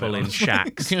They can have people it, in honestly.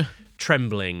 shacks,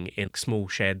 trembling in small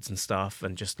sheds and stuff,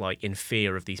 and just, like, in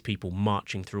fear of these people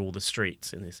marching through all the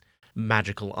streets in this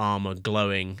magical armour,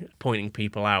 glowing, pointing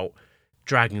people out,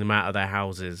 dragging them out of their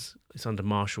houses. It's under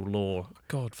martial law.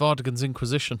 God, Vardigan's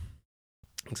Inquisition.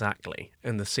 Exactly.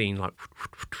 And the scene, like,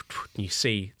 you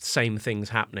see same things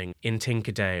happening in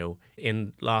Tinkerdale,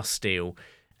 in Last Steel,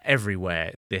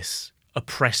 everywhere. This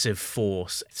oppressive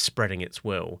force spreading its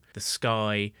will. The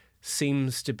sky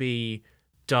seems to be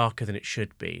darker than it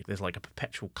should be. There's like a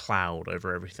perpetual cloud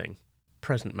over everything.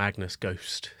 Present Magnus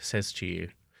Ghost says to you,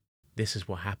 this is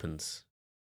what happens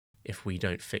if we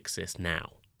don't fix this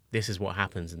now. This is what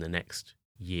happens in the next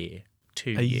year,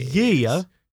 2 A years. year?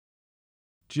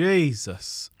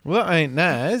 Jesus. Well, that ain't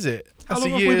now, is it? How That's long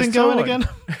a have we year's been going time. again?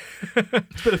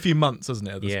 It's been a few months, hasn't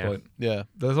it, at this Yeah. point? Yeah.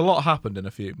 There's a lot happened in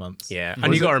a few months. Yeah, Was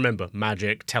and you it- got to remember,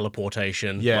 magic,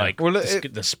 teleportation, Yeah. like, Well,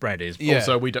 the spread is... Yeah.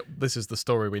 Also, this is the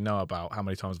story we know about. How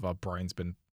many times have our brains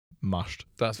been mushed?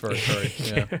 That's very true.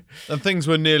 Yeah. And things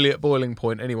were nearly at boiling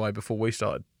point anyway before we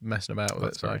started messing about with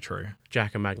That's it. So. very true.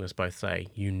 Jack and Magnus both say,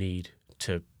 you need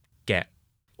to get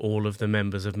all of the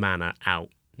members of Mana out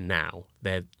now.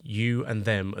 You and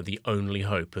them are the only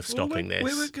hope of stopping this.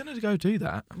 We were going to go do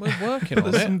that. We're working But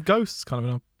on there's it. some ghosts kind of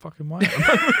in our fucking way.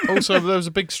 Also, there was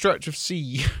a big stretch of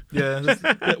sea. Yeah, it's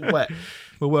a bit wet.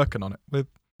 We're working on it.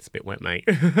 It's a bit wet, mate.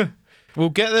 We'll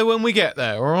get there when we get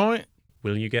there, all right?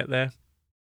 Will you get there?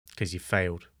 Because you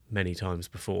failed many times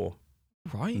before.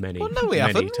 Right. Many, Well, no, we many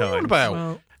haven't. What are you on times. about?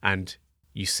 Well, And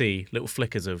you see little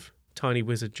flickers of tiny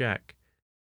wizard Jack,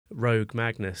 rogue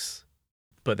Magnus,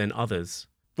 but then others.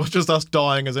 well, just us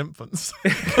dying as infants.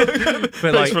 But Thanks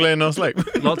like for letting us late.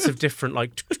 lots of different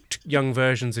like young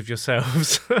versions of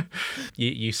yourselves.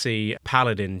 you see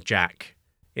Paladin Jack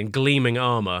in gleaming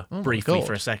armor Oh my briefly God.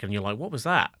 for a second. You're like, what was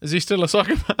that? Is he still a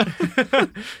psychopath?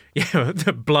 Yeah,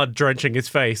 the blood drenching his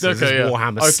face as his Okay, yeah.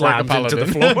 Warhammer Oath like a slams into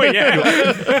the paladin. floor.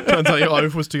 Yeah. Turns out your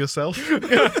oath was to yourself.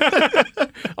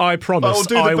 I promise I'll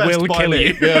do the I best will by kill me.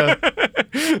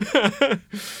 you.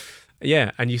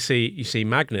 Yeah, and you see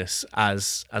Magnus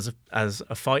as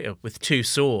a fighter with two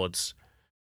swords,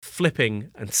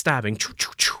 flipping and stabbing,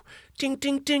 ding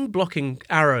ding ding, blocking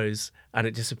arrows, and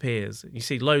it disappears. You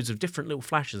see loads of different little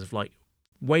flashes of like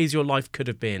ways your life could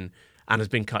have been and has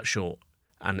been cut short,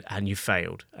 and you've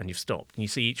failed and you've stopped. And you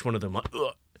see each one of them like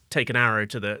take an arrow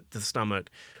to the stomach,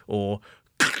 or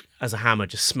as a hammer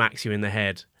just smacks you in the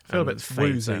head. I feel a and bit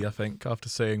fades woozy, out. I think, after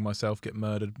seeing myself get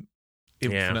murdered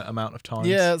infinite amount of times.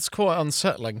 Yeah, it's quite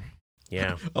unsettling.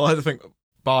 Yeah. I like to think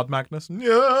Bard Magnus,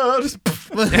 yeah, just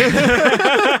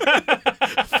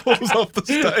falls off the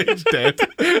stage dead.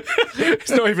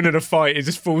 It's not even in a fight, it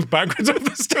just falls backwards off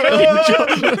the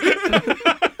stage.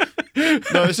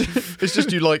 No, it's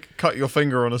just you like cut your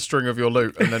finger on a string of your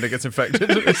lute and then it gets infected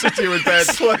and it's just you in bed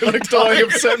like dying of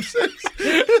sepsis.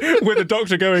 With the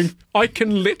doctor going, I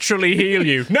can literally heal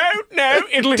you. No,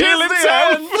 it'll heal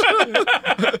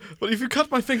itself. Well, if you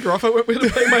cut my finger off, I won't be able to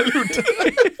play my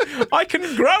lute. I can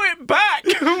grow it back.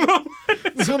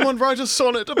 Someone write a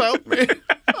sonnet about me.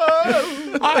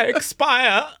 Oh. I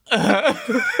expire.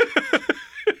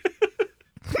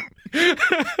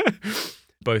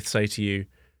 Both say to you,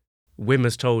 Wim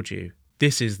has told you,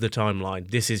 this is the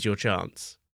timeline, this is your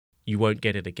chance. You won't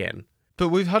get it again. But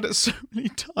we've had it so many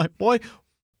times. Why?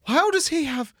 How does he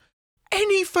have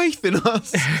any faith in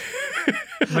us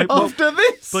after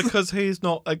this? Because he's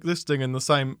not existing in the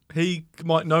same... He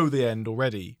might know the end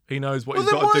already. He knows what Well,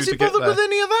 he's then got why to is do he to get bothered there. with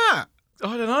any of that?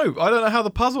 I don't know. I don't know how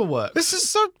the puzzle works. This is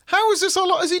so... How is this a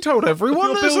lot? Has he told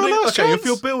everyone If that it's you're our building, last okay, chance? if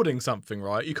you're building something,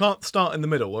 right, you can't start in the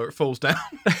middle where it falls down.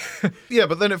 Yeah,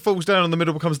 but then it falls down and the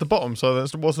middle becomes the bottom, so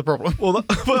what's the problem?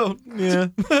 Well, yeah.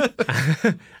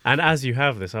 And as you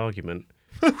have this argument,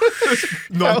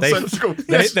 Nonsensical.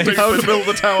 they- How to build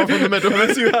the tower from the middle.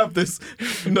 Unless you have this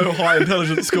no high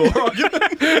intelligence score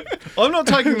argument. I'm not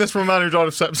taking this from a man who died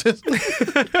of sepsis.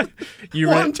 you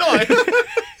One time.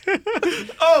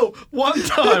 Oh, one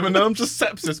time, and then I'm just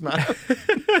sepsis, man.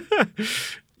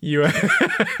 you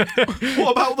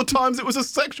What about all the times it was a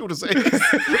sexual disease?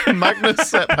 Magnus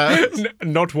Sepp has.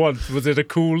 not once was it a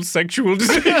cool sexual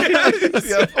disease.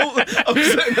 Yeah, I'm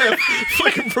sitting there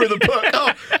flicking through the book.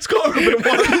 Oh, it's got to have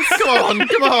been one.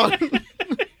 Come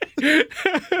on.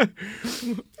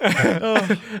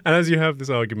 And as you have this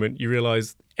argument, you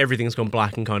realise everything's gone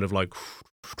black and kind of like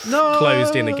No.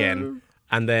 closed in again.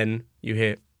 And then you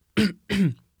hear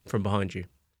from behind you.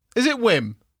 Is it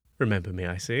Wim? Remember me,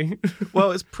 I see.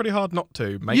 Well, it's pretty hard not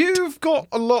to, mate. You've got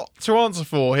a lot to answer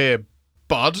for here,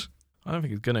 bud. I don't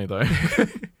think he's gonna, though.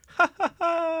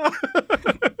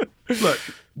 Look,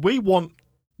 we want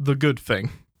the good thing.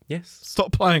 Yes.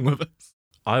 Stop playing with us.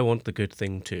 I want the good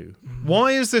thing too.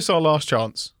 Why is this our last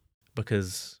chance?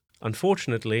 Because,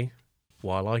 unfortunately,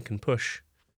 while I can push,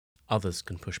 others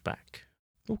can push back.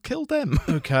 We'll kill them.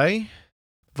 Okay.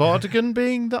 Vardigan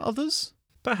being the others?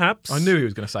 Perhaps. I knew he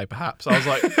was going to say perhaps. I was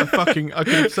like, I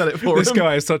could have said it for This him.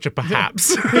 guy is such a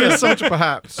perhaps. Yeah, such a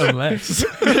perhaps. Unless.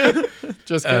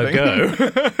 Just kidding. Go.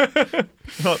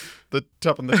 Not the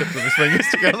top and the tips of his fingers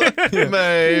together.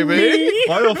 Maybe.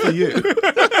 I offer you.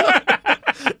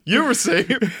 You receive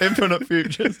infinite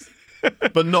futures,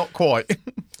 but not quite.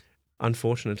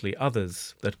 Unfortunately,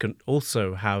 others that can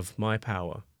also have my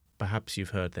power, perhaps you've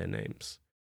heard their names,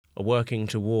 are working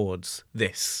towards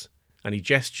this. And he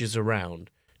gestures around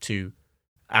to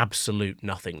absolute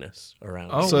nothingness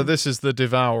around. Oh. So this is the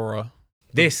Devourer,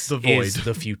 This the is void.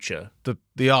 the future.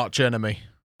 the arch enemy.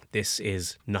 This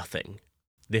is nothing.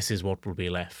 This is what will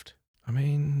be left. I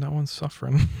mean, no one's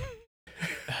suffering.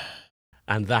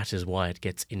 And that is why it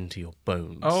gets into your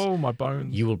bones. Oh, my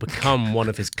bones. You will become one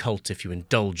of his cult if you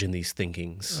indulge in these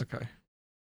thinkings. Okay.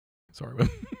 Sorry, Wim.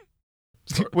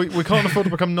 We can't afford to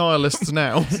become nihilists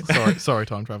now. Sorry,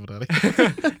 time travel daddy.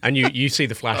 And you see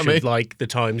the flash of like the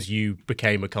times you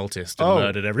became a cultist and Oh.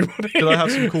 murdered everybody. Did I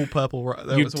have some cool purple?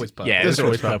 There You was always purple. Yeah, there's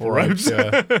always purple robes.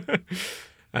 Yeah.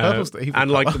 Purple's the evil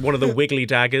and like colour. one of the wiggly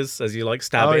daggers as you like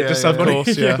stab Oh, it yeah, into yeah, somebody. of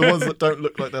course, yeah. The ones that don't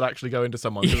look like they'll actually go into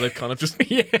someone because they've kind of just.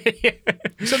 yeah.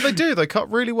 So they do. They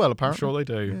cut really well, I'm apparently. sure they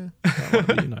do. That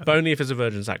might be, you know. But only if it's a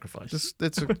virgin sacrifice.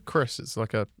 It's a Chris. It's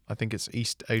like a. I think it's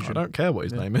East I Asian. don't care what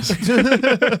his name is.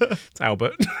 It's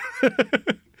Albert.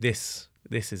 This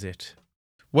is it.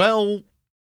 Well,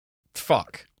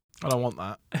 fuck. I don't want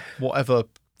that. Whatever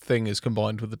thing is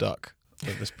combined with the duck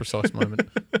at this precise moment.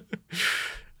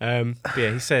 But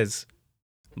yeah, he says,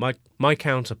 my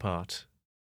counterpart,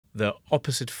 the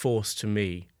opposite force to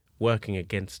me, working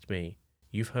against me.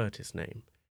 You've heard his name.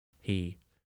 He,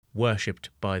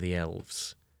 worshipped by the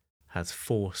elves, has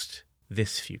forced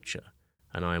this future,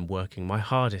 and I am working my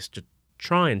hardest to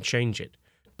try and change it,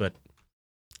 but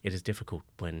it is difficult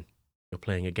when you're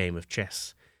playing a game of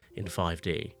chess in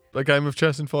 5D. A game of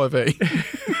chess in 5e.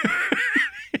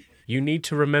 You need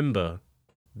to remember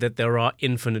that there are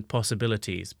infinite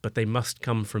possibilities, but they must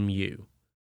come from you.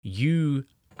 You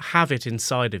have it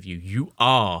inside of you. You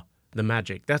are the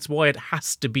magic. That's why it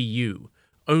has to be you.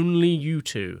 Only you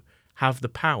two have the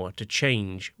power to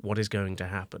change what is going to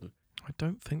happen. I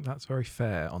don't think that's very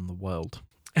fair on the world.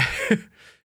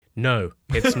 No,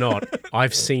 it's not.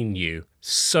 I've seen you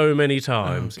so many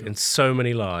times in so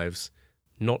many lives.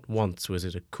 Not once was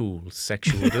it a cool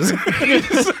sexual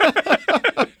disease.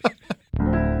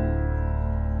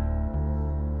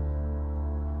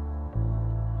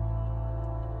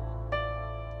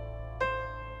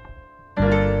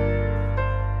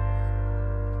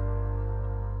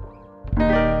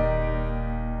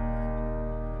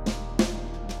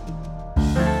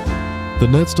 The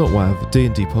Nerds.wav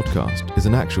D&D podcast is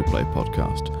an actual play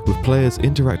podcast with players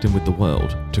interacting with the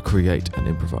world to create an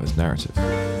improvised narrative.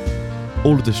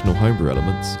 All additional homebrew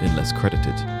elements, unless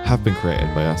credited, have been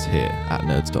created by us here at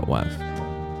Nerds.wav.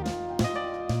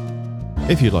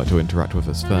 If you'd like to interact with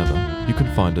us further, you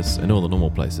can find us in all the normal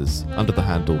places under the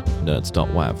handle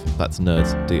nerds.wav, that's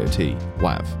nerds, D-O-T,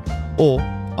 wav, or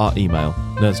our email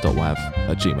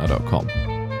nerds.wav@gmail.com.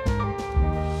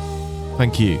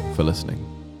 Thank you for listening.